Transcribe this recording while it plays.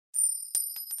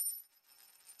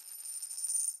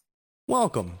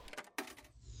Welcome.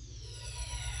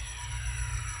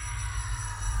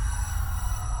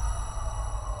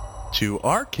 To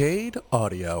Arcade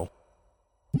Audio.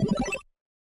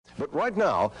 But right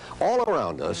now, all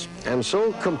around us, and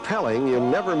so compelling you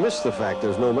never miss the fact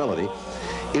there's no melody,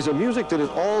 is a music that is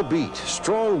all beat,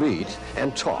 strong beat,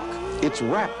 and talk. It's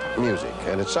rap music,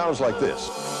 and it sounds like this.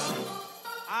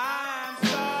 I'm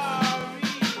sorry.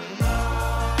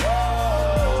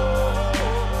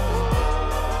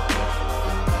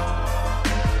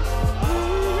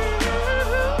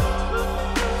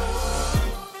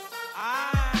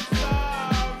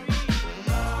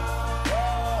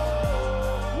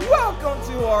 Welcome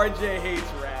to RJ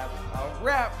Hates Rap, a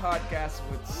rap podcast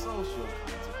with social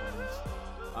consequence.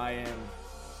 I am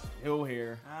Hill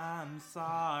here. I'm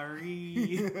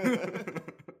sorry.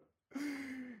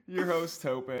 Your host,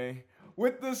 Tope,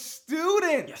 with the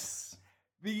student. Yes.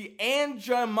 The Aunt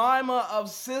Jemima of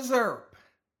Scissor.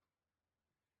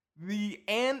 The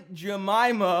Aunt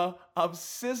Jemima of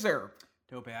Scissor.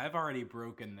 Tope, I've already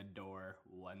broken the door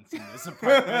once in this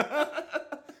apartment.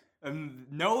 And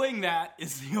knowing that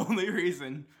is the only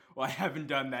reason why I haven't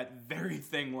done that very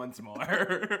thing once more.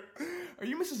 Are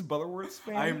you Mrs. Butterworth's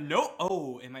fan?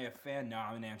 Am I a fan? No,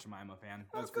 I'm an Aunt Jemima fan.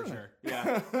 That's for good. sure.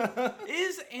 Yeah.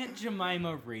 Is Aunt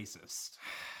Jemima racist?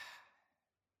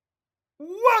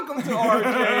 Welcome to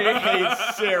RJ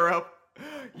Hates Syrup.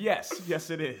 Yes,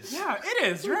 it is. Yeah, it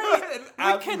is, right? It We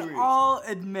absolutely can is. all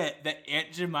admit that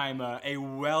Aunt Jemima, a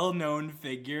well-known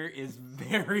figure, is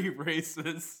very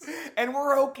racist. And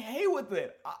we're okay with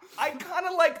it. I kind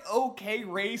of like okay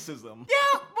racism.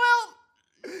 Yeah, well,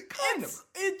 Kind of.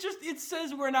 it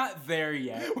says we're not there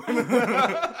yet. What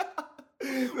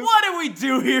do we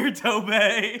do here,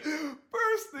 Tobe?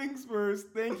 First things first,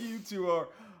 thank you to our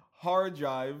Hard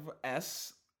Drive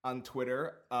S on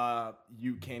Twitter.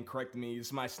 You can correct me.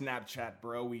 It's my Snapchat,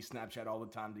 bro. We Snapchat all the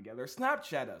time together.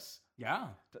 Snapchat us. Yeah.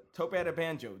 Tope at a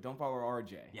banjo. Don't follow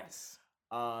RJ. Yes.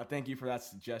 Thank you for that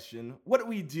suggestion. What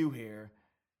we do here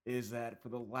is that for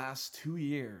the last 2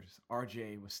 years,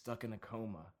 RJ was stuck in a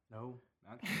coma. No.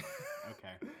 Not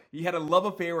okay. He had a love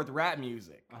affair with rap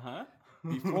music Uh-huh.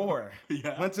 before.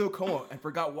 Yeah. Went to a coma and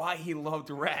forgot why he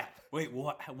loved rap. Wait,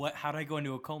 what? How'd I go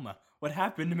into a coma? What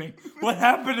happened to me? What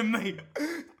happened to me?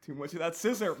 Too much of that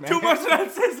scissor, man. Too much of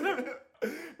that scissor.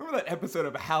 Remember that episode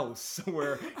of House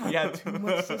where he had too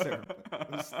much scissor?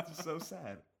 It was just so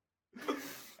sad.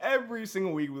 Every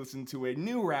single week we listen to a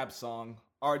new rap song.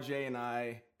 RJ and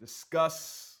I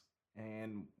discuss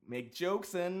and make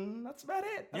jokes, and that's about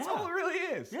it. That's Yeah. all it really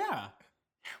is. Yeah.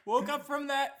 Woke up from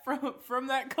that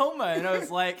coma and I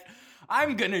was like,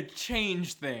 I'm gonna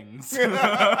change things.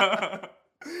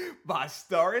 By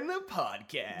starting the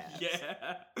podcast.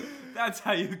 Yeah. That's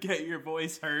how you get your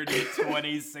voice heard in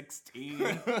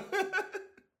 2016.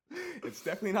 It's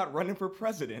definitely not running for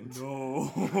president.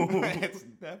 No. It's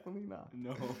definitely not.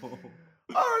 No.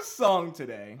 Our song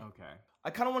today, Okay. I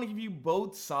kind of want to give you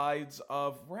both sides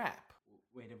of rap.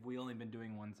 Wait, have we only been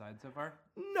doing one side so far?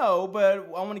 No, but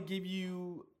I want to give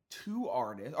you two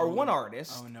artists, or one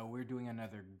artist. Oh no, we're doing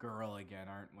another girl again,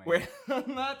 aren't we? We're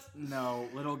not. No,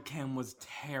 Little Kim was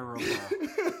terrible.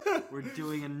 We're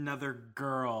doing another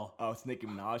girl. Oh, it's Nicki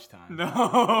Minaj time. No.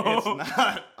 It's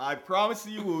not. I promise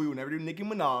you, we will never do Nicki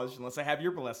Minaj unless I have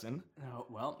your blessing. No,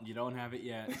 well, you don't have it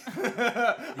yet.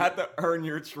 Have to earn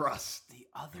your trust. The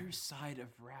other side of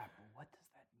rap, what does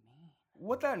that mean?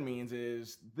 What that means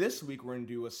is this week we're going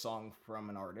to do a song from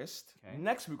an artist. Okay.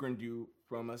 Next week we're going to do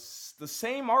from the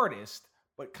same artist,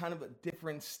 but kind of a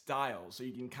different style. So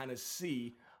you can kind of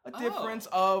see a difference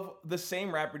of the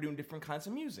same rapper doing different kinds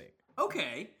of music.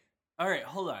 Okay. All right,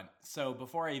 hold on. So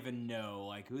before I even know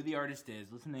like who the artist is,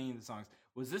 listen to any of the songs.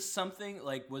 Was this something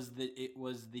like was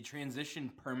the transition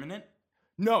permanent?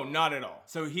 No, not at all.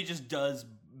 So he just does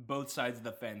both sides of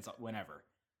the fence whenever.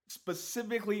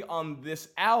 Specifically on this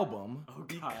album, Oh,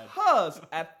 God. because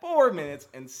at 4 minutes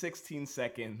and 16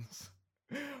 seconds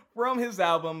from his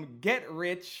album Get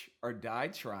Rich or Die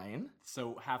Trying.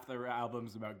 So half the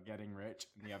album's about getting rich,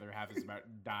 and the other half is about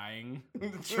dying,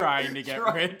 trying to get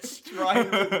rich.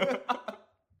 The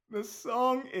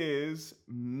song is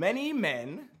Many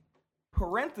Men,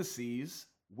 parentheses,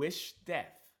 Wish Death.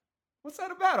 What's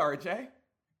that about, RJ?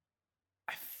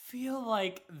 I feel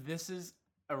like this is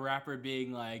a rapper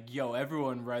being like, yo,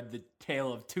 everyone read The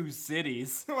Tale of Two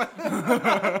Cities.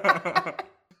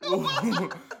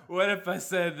 What if I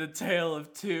said The Tale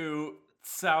of Two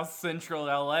South Central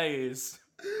LAs?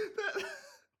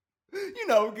 You You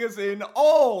know, because in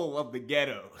all of the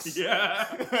ghettos,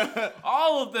 Yeah.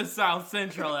 All of the South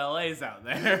Central LA's out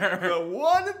there. the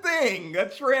one thing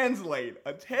that translate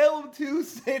a tale of two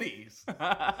cities.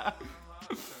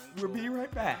 We'll be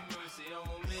right back.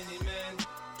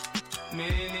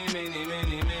 Many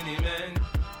men.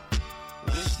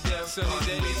 Wish that sunny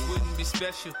days wouldn't be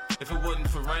special if it wasn't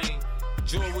for rain.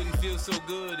 Joy wouldn't feel so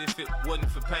good if it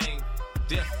wasn't for pain.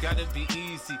 Death gotta be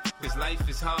easy, cause life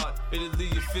is hard. It'll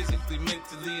leave you physically,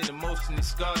 mentally, and emotionally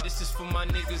scarred. This is for my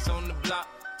niggas on the block,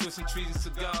 twisting trees and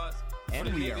cigars. And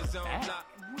For the we are niggas on back. block,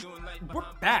 doing life We're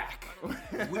behind back.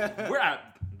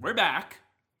 We're back.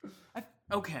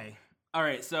 Okay. All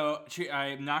right. So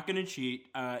I'm not gonna cheat.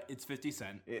 It's 50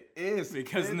 Cent It is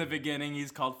because in the beginning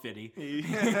he's called Fitty. he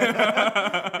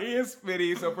is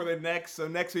Fitty. So for next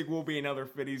week will be another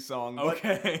Fitty song. But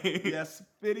Okay. yes,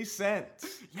 50 Cent.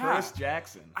 Yeah. Chris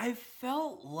Jackson. I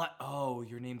felt like, oh,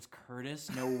 your name's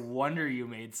Curtis? No wonder you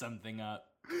made something up.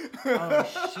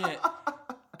 Oh, shit.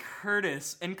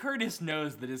 Curtis. And Curtis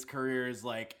knows that his career is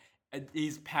like,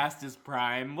 he's past his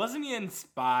prime. Wasn't he in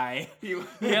Spy? He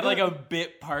had like a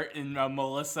bit part in a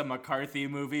Melissa McCarthy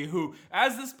movie, who,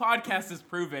 as this podcast has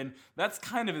proven, that's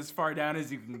kind of as far down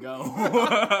as you can go.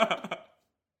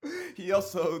 He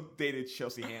also dated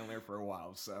Chelsea Handler for a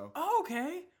while, so. Oh,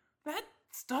 okay. That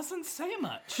doesn't say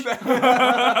much.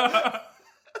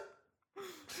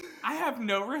 I have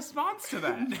no response to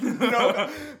that. No,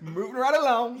 moving right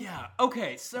along. Yeah,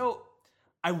 okay, so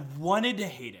I wanted to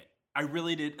hate it. I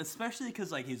really did, especially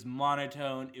because like he's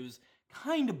monotone. It was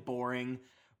kind of boring,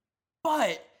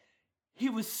 but he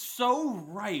was so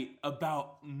right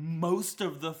about most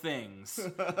of the things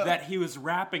that he was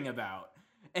rapping about.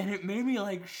 And it made me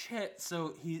like, shit,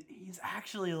 so he's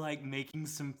actually like making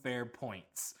some fair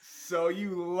points. So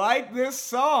you like this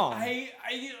song? I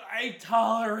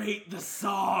tolerate the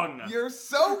song. You're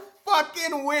so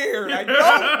fucking weird. I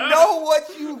don't know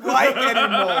what you like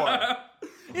anymore.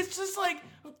 It's just like,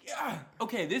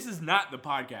 okay, this is not the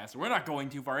podcast. We're not going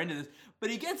too far into this. But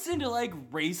he gets into like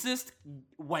racist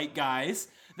white guys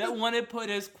that want to put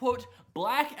his, quote,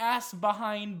 black ass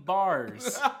behind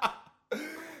bars.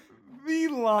 The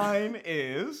line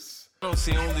is... I don't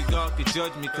see only God can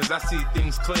judge me, cause I see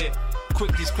things clear.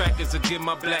 Quick, these crackers will give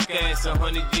my black ass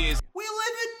 100 years. We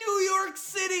live in New York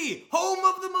City, home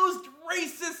of the most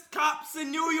racist cops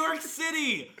in New York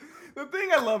City. The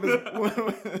thing I love is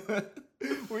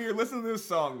when you're listening to this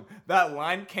song, that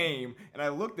line came, and I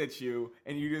looked at you,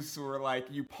 and you just were like,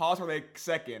 you paused for like a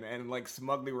second, and like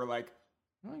smugly were like,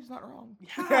 no, he's not wrong.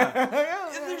 Yeah.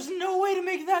 There's no way to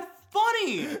make that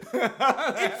funny.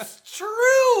 It's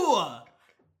true.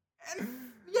 And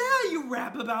yeah, you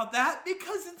rap about that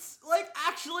because it's like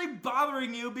actually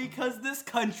bothering you because this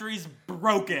country's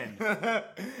broken.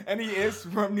 And he is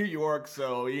from New York,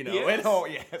 so you know. Yes.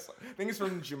 Yes. I think he's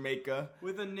from Jamaica.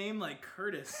 With a name like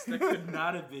Curtis, that could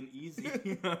not have been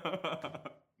easy.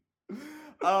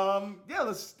 Yeah,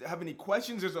 let's have any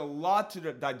questions. There's a lot to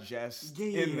digest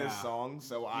in this song,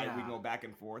 so we can go back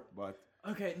and forth, but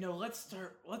Okay, no, let's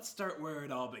start where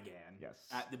it all began. Yes.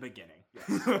 At the beginning.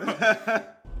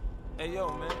 Hey, yo,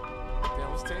 man.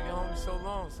 Damn, what's taking homie so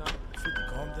long, son? 50,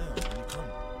 calm down. When you come.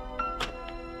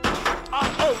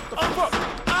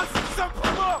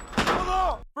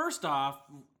 First off,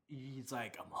 he's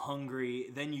like, I'm hungry.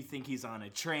 Then you think he's on a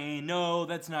train. No,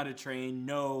 that's not a train.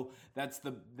 No, that's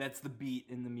the beat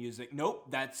in the music. Nope,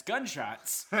 that's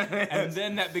gunshots. And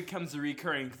then that becomes a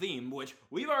recurring theme, which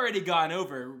we've already gone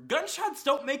over. Gunshots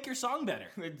don't make your song better.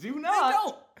 they do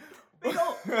not. They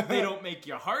don't. They don't make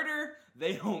you harder.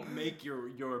 They don't make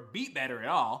your beat better at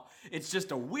all. It's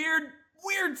just a weird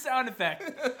sound effect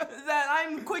that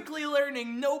I'm quickly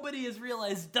learning nobody has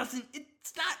realized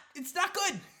it's not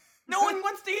good. No one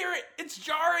wants to hear it. It's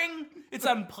jarring. It's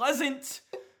unpleasant.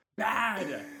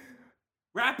 Bad.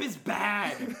 Rap is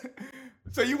bad.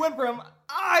 So you went from,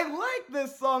 I like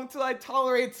this song, to I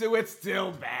tolerate, to it's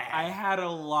still bad. I had a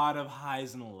lot of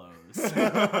highs and lows.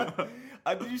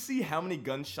 Did you see how many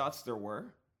gunshots there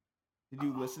were? Did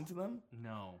you listen to them?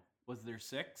 No. Was there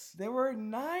 6? There were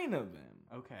 9 of them.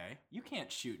 Okay. You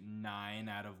can't shoot 9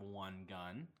 out of one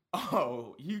gun.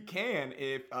 Oh, you can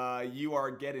if you are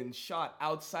getting shot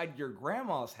outside your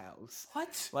grandma's house.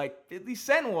 What? Like 50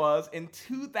 Cent was in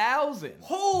 2000.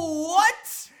 Oh,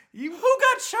 what? You Who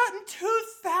got shot in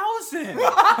 2000?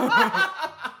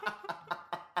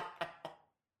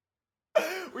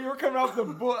 We were coming off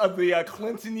the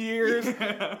Clinton years.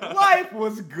 Life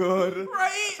was good.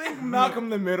 Right? I think Malcolm in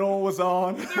the Middle was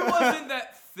on. There wasn't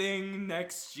that thing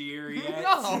next year yet.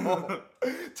 No.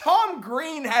 Tom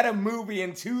Green had a movie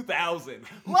in 2000.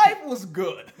 Life was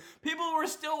good. People were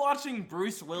still watching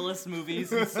Bruce Willis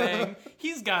movies and saying,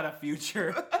 he's got a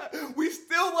future. We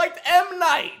still liked M.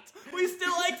 Night. We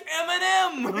still liked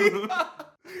Eminem.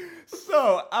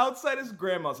 So, outside his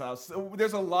grandma's house,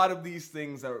 there's a lot of these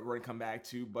things that we're going to come back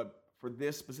to, but for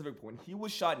this specific point, he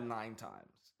was shot 9 times.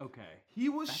 Okay. He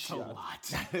was That's shot. a lot.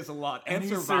 That is a lot. And he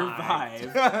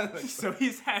survived. So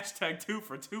he's hashtag 2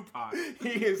 for Tupac. He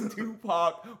is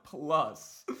Tupac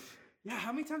plus. Yeah,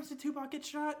 how many times did Tupac get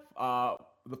shot?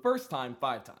 The first time,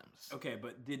 5 times. Okay,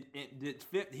 but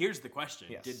here's the question.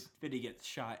 Yes. Did Fiddy get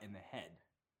shot in the head?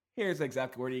 Here's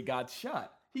exactly where he got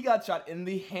shot. He got shot in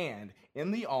the hand,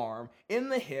 in the arm, in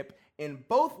the hip, in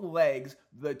both legs,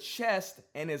 the chest,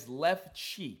 and his left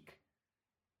cheek.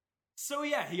 So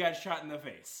yeah, he got shot in the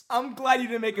face. I'm glad you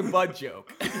didn't make a butt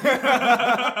joke. He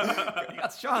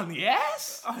got shot in the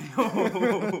ass?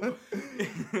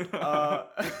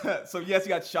 So yes, he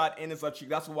got shot in his left cheek.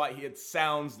 That's why it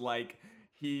sounds like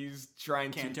he's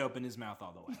trying Can't to... open his mouth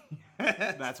all the way.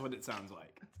 That's what it sounds like.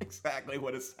 Exactly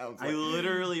what it sounds like. I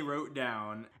literally wrote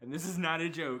down, and this is not a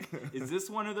joke, is this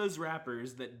one of those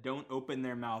rappers that don't open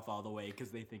their mouth all the way because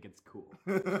they think it's cool?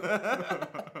 And he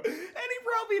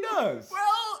probably does.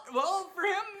 Well, for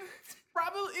him,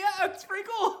 probably, yeah, it's pretty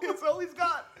cool. It's all he's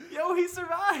got. Yo, he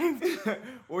survived.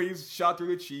 Or he's shot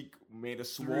through the cheek, made a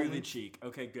swollen... Through the cheek.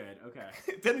 Okay, good, okay.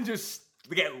 It didn't just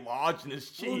get lodged in his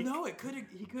cheek. Well, no, he could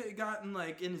have gotten,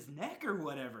 like, in his neck or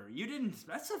whatever. You didn't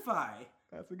specify.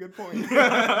 That's a good point.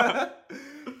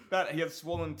 That he had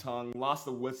swollen tongue, lost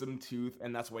a wisdom tooth,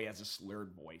 and that's why he has a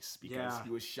slurred voice, because he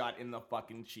was shot in the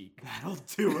fucking cheek. That'll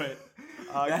do it.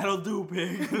 That'll do,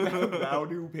 pig. That'll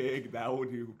do, pig. That'll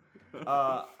do.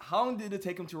 How long did it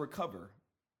take him to recover,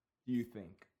 do you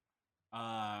think?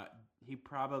 He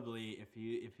probably, if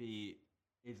he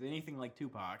is anything like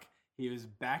Tupac, he was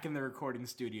back in the recording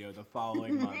studio the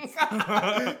following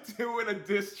month. Doing a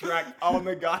diss track on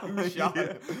the guy who shot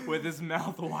him. With his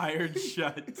mouth wired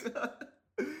shut.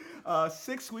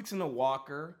 6 weeks in a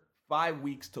walker, 5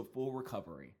 weeks to full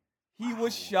recovery. He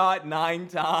was shot 9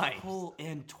 times.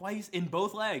 And twice in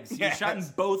both legs. He Yes. was shot in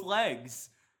both legs.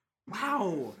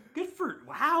 Wow.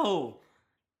 Wow.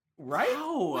 Right?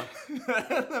 Wow.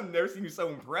 I've never seen you so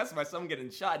impressed by someone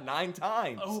getting shot 9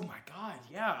 times. Oh my god,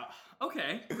 yeah.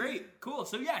 Okay, great, cool.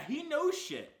 So yeah, he knows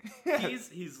shit.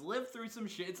 He's lived through some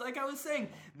shit. It's like I was saying,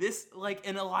 this, like,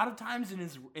 and a lot of times in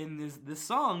this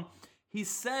song, he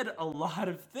said a lot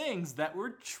of things that were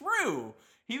true.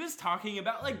 He was talking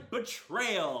about, like,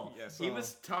 betrayal. Yes, he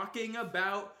was talking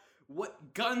about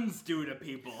what guns do to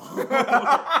people.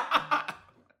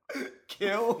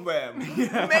 Kill them.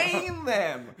 Yeah. Maim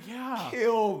them. Yeah.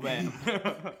 Kill them.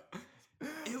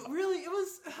 It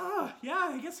was,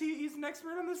 I guess he's an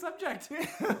expert on the subject.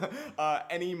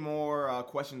 Any more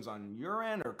questions on your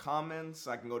end or comments?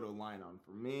 I can go to a line on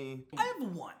for me. I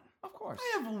have one. Of course.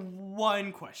 I have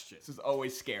one question. This is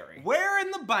always scary. Where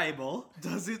in the Bible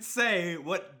does it say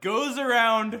what goes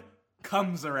around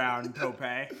comes around, Tope?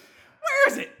 Where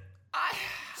is it?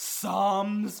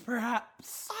 Psalms,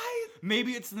 perhaps?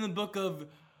 Maybe it's in the book of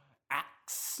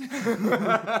Acts.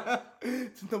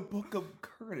 It's in the book of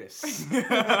Curtis.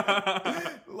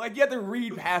 Like, you have to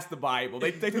read past the Bible.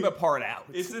 They took the part out.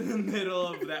 It's in the middle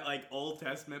of that, like, Old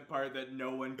Testament part that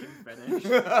no one can finish.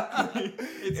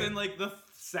 It's in, like, the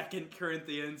 2nd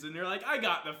Corinthians, and you're like, I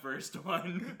got the first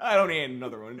one. I don't need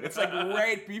another one. It's like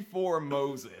right before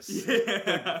Moses.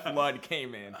 Yeah. The flood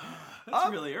came in. That's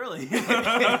really early.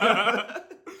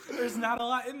 There's not a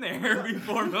lot in there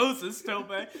before Moses, Tope.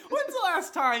 When's the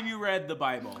last time you read the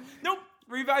Bible? Nope,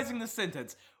 revising the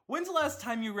sentence. When's the last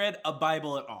time you read a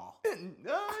Bible at all? 19...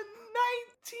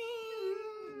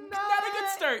 Not a good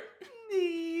start.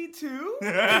 92?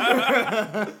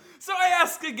 So I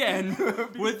ask again,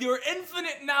 with your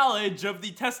infinite knowledge of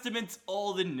the Testaments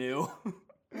Old and New,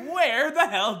 where the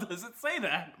hell does it say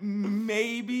that?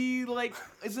 Maybe, like,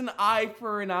 is an eye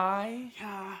for an eye?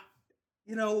 Yeah.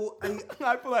 You know,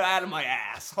 I pull that out of my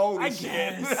ass. Holy I shit.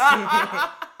 guess.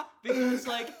 Because,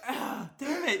 like,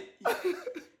 damn it.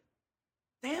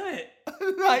 Damn it.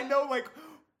 I know, like,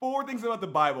 4 things about the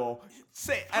Bible.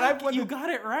 And I've went You to... got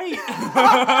it right.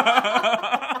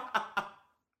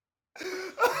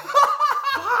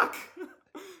 Fuck.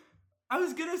 I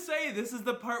was gonna say, this is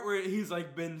the part where he's,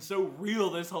 like, been so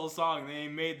real this whole song that he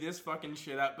made this fucking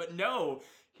shit up. But no,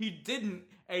 he didn't.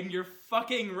 And you're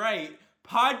fucking right.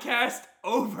 Podcast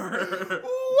over.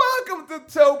 Welcome to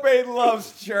Tope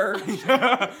Loves Church.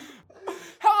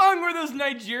 How long were those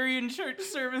Nigerian church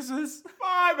services?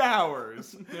 5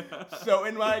 hours. So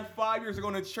in my 5 years of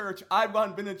going to church, I've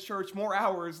been to church more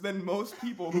hours than most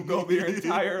people who go their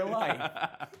entire life.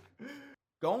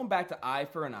 Going back to Eye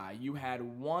for an Eye, you had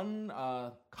one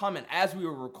comment as we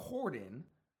were recording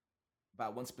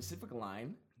about one specific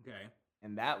line, Okay.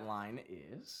 and that line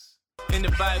is... In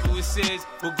the Bible it says,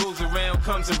 what goes around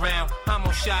comes around.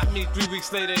 Homo shot me, 3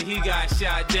 weeks later he got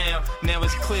shot down. Now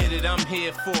it's clear that I'm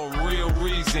here for a real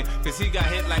reason. Cause he got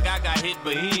hit like I got hit,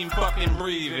 but he ain't fucking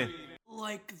breathing.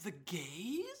 Like the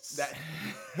gays? That...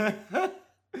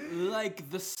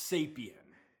 Like the sapien.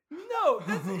 No,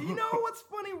 you know what's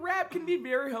funny? Rap can be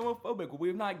very homophobic.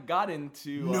 We've not gotten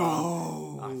to...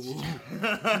 No.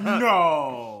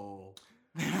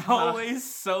 They're always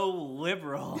so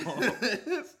liberal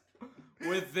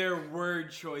with their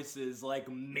word choices, like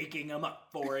making them up,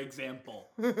 for example.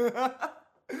 But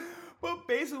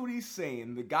basically what he's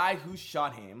saying, the guy who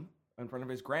shot him in front of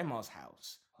his grandma's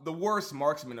house, the worst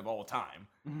marksman of all time,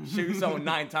 shoots someone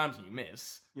 9 times and you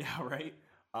miss. Yeah, right?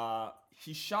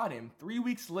 He shot him. 3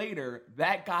 weeks later,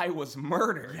 that guy was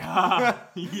murdered.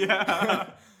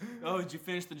 Yeah. Oh, did you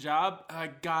finish the job? I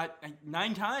got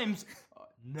 9 times.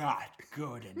 Not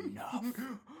good enough.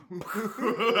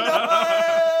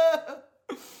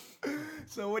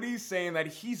 So what he's saying that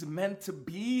he's meant to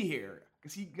be here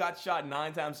because he got shot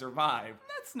 9 times, survived.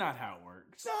 That's not how it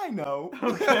works. I know.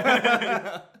 But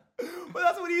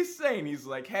that's what he's saying. He's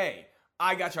like, hey,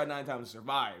 I got shot 9 times,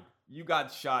 survived. You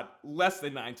got shot less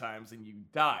than 9 times and you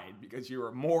died because you're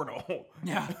immortal.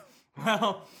 Yeah.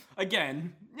 Well,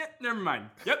 again, yeah, never mind.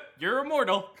 Yep, you're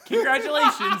immortal.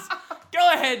 Congratulations.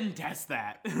 Go ahead and test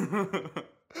that.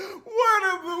 Word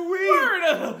of the week. Word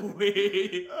of the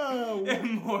week. Oh,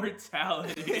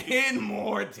 Immortality.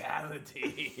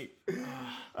 Immortality.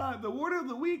 The word of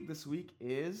the week this week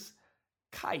is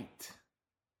kite.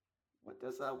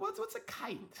 What's a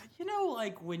kite? You know,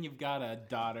 like when you've got a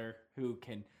daughter who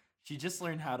she just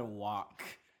learned how to walk.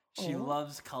 She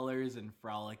loves colors and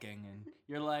frolicking, and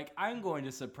you're like, I'm going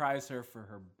to surprise her for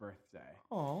her birthday.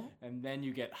 Oh. And then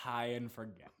you get high and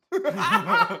forget.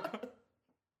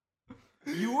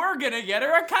 You were gonna get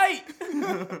her a kite.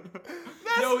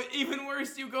 No, even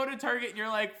worse, you go to Target and you're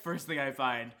like, first thing I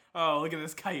find, oh, look at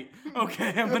this kite.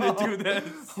 Okay, I'm gonna do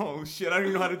this. Oh shit, I don't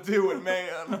even know how to do it,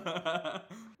 man.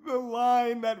 The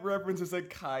line that references a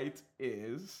kite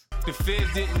is... The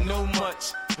feds didn't know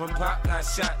much when Pop got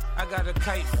shot. I got a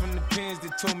kite from the pins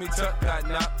that told me Tuck got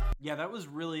knocked. Yeah, that was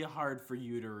really hard for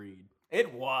you to read.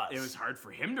 It was. It was hard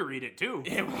for him to read it, too.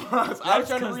 It was. I was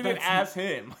trying to read it as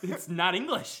him. It's not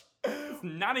English. It's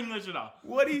not English at all.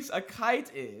 A kite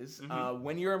is,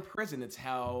 when you're in prison, it's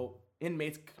how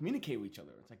inmates communicate with each other.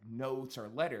 It's like notes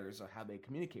or letters or how they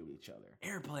communicate with each other.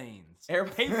 Airplanes.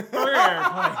 Airplanes.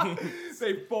 Airplanes.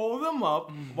 They fold them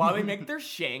up while they make their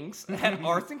shanks at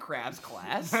arts and crafts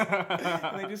class.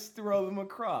 And they just throw them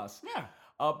across. Yeah.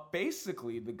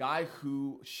 Basically, the guy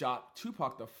who shot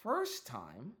Tupac the first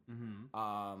time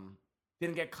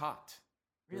didn't get caught.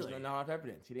 Really? There's not enough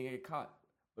evidence. He didn't get caught.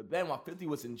 But then while 50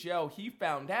 was in jail, he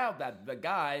found out that the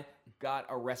guy got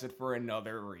arrested for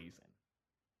another reason.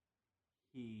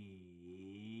 He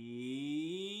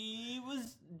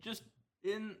was just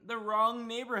in the wrong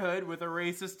neighborhood with a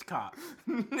racist cop.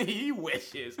 He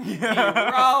wishes. He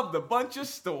robbed a bunch of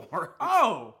stores.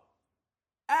 Oh!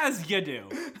 As you do.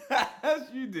 As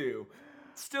you do.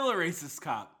 Still a racist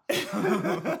cop.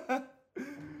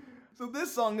 So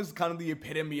this song is kind of the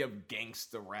epitome of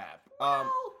gangsta rap.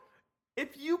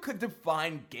 If you could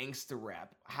define gangsta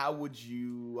rap, how would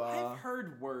you... I've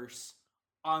heard worse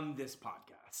on this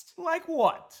podcast. Like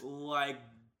what?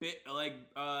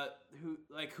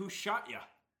 Who shot ya?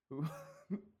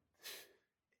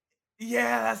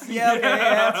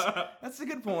 That's a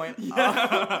good point.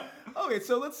 Yeah. Okay,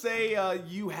 so let's say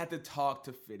you had to talk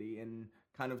to Fiddy and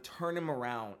kind of turn him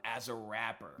around as a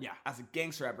rapper. Yeah. As a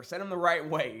gangster rapper. Send him the right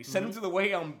way. Send him to the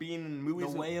way I'm being in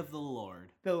movies. The way of the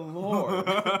Lord. The Lord.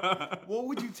 What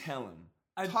would you tell him?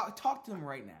 Talk to him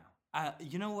right now.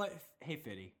 You know what? Hey,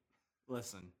 Fiddy.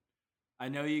 Listen. I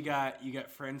know you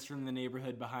got friends from the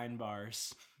neighborhood behind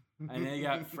bars. I know you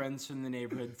got friends from the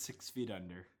neighborhood 6 feet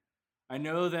under. I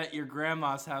know that your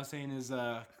grandma's house ain't as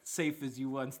safe as you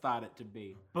once thought it to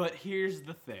be. But here's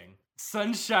the thing.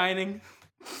 Sun's shining.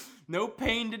 No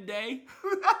pain today.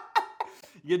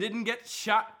 You didn't get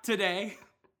shot today.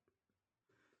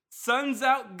 Sun's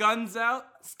out, guns out,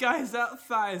 skies out,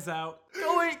 thighs out.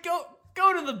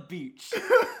 Go to the beach.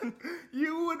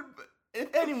 You would...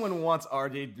 If anyone wants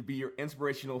RJ to be your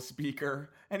inspirational speaker,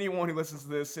 anyone who listens to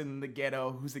this in the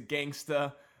ghetto who's a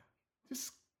gangsta,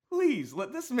 just please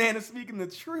let this man is speaking the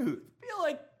truth. I feel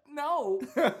like No.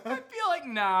 I feel like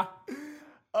nah.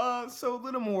 So a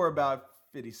little more about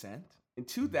 50 Cent. In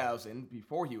 2000,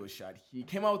 before he was shot, he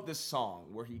came out with this song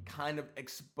where he kind of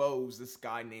exposed this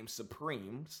guy named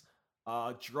Supreme's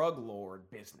drug lord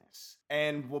business.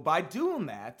 And well, by doing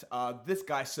that, this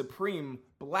guy Supreme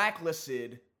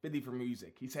blacklisted 50 for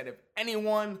music. He said if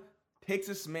anyone takes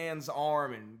this man's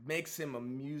arm and makes him a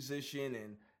musician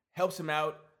and helps him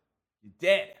out, you're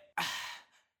dead.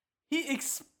 He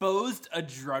exposed a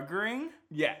drug ring?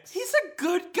 Yes. He's a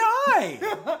good guy.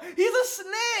 He's a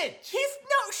snitch.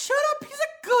 No, shut up. He's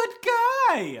a good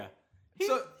guy.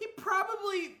 He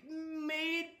probably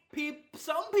made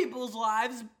some people's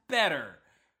lives better.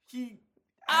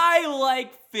 I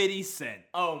like 50 Cent.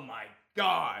 Oh my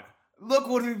God. Look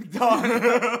what we've done.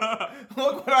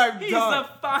 Look what I've done. He's a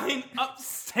fine,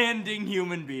 upstanding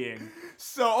human being.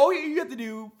 So all you have to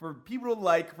do for you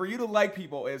to like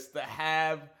people is to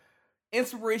have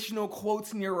inspirational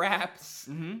quotes in your raps,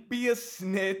 be a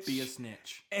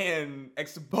snitch, and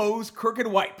expose crooked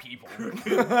white people.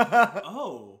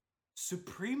 Oh,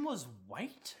 Supreme was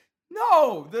white?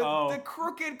 No, the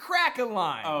crooked cracker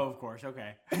line. Oh, of course.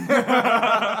 Okay.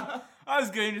 I was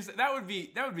going to say that would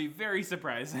be very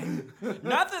surprising.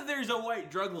 Not that there's a white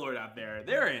drug lord out there.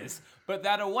 There is, but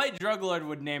that a white drug lord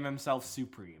would name himself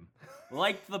Supreme,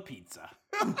 like the pizza.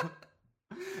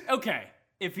 Okay,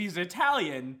 if he's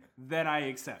Italian, then I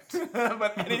accept.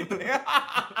 But anything.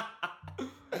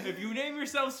 If you name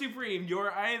yourself Supreme,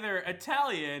 you're either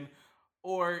Italian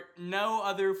or no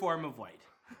other form of white.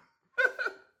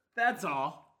 That's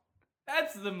all.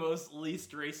 That's the most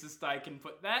least racist I can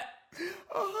put that.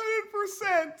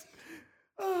 100%.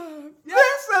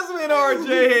 This has been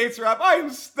RJ Hates Rap. I am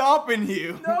stopping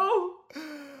you. No.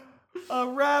 A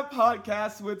rap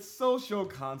podcast with social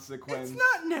consequence. It's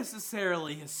not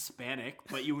necessarily Hispanic,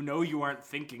 but you know you aren't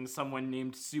thinking someone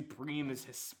named Supreme is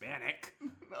Hispanic.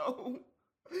 No.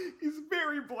 He's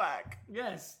very black.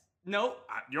 Yes. No,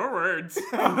 your words.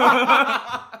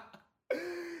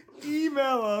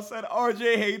 Email us at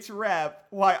RJ Hates Rap.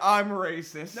 Why I'm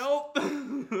racist. Nope.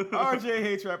 RJ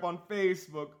Hates Rap on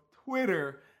Facebook,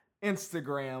 Twitter,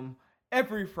 Instagram.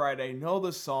 Every Friday, know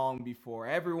the song before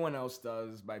everyone else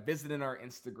does by visiting our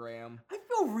Instagram. I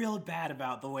feel real bad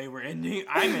about the way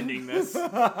I'm ending this.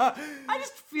 I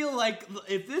just feel like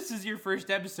if this is your first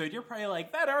episode, you're probably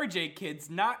like, that RJ kid's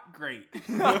not great.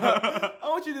 I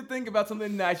want you to think about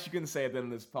something nice you can say at the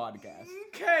end of this podcast.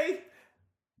 Okay.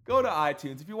 Go to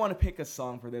iTunes if you want to pick a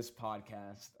song for this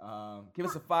podcast. Give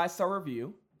us a 5-star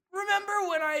review. Remember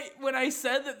when I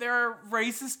said that there are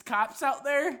racist cops out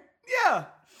there? Yeah.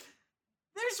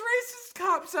 There's racist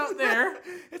cops out there.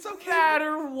 It's okay. That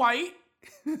are white.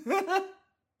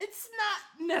 It's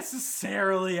not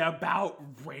necessarily about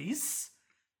race.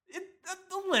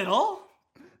 A little.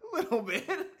 A little bit.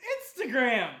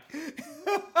 Instagram.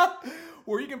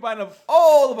 Where you can find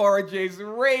all of RJ's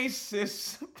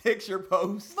racist picture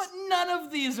posts. But none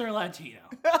of these are Latino.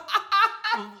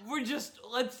 We're just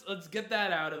let's get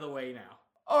that out of the way now.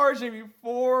 RJ,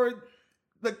 before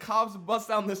the cops bust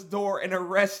down this door and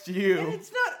arrest you. And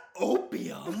it's not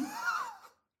opium.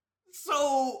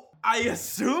 So I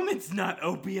assume it's not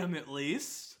opium at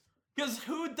least. Because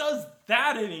who does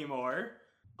that anymore?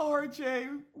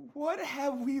 RJ, what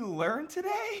have we learned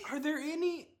today? Are there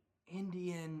any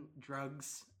Indian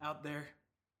drugs out there?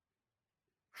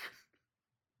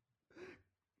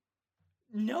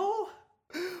 No?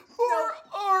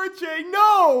 RJ,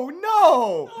 no!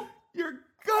 You're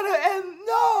gonna end,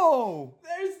 no!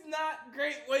 There's not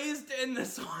great ways to end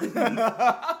this one.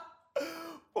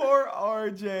 Poor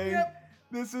RJ. Yep.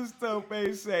 This is Tope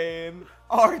saying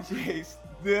RJ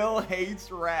still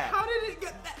hates rap. How did it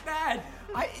get that bad?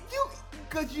 I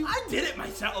did it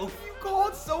myself. You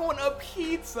called someone a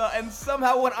pizza and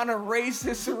somehow went on a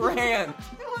racist rant.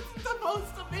 It wasn't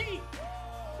supposed to be.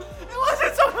 It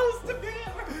wasn't supposed to be.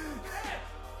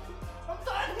 I'm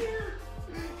done here.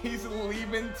 He's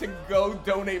leaving to go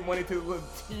donate money to the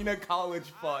Latina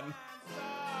College Fund.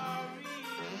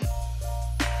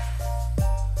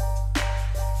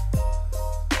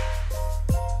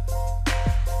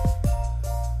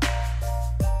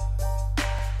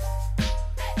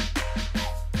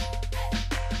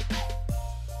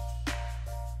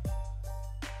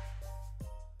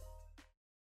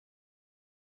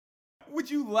 Would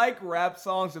you like rap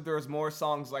songs if there was more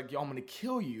songs like, yo, I'm gonna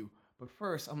kill you? But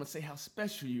first, I'm gonna say how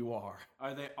special you are.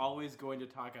 Are they always going to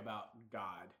talk about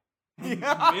God?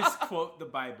 Yeah. Misquote the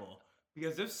Bible?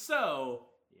 Because if so,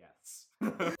 yes.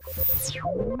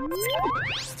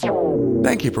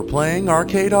 Thank you for playing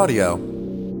Arcade Audio.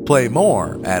 Play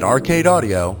more at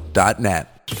arcadeaudio.net.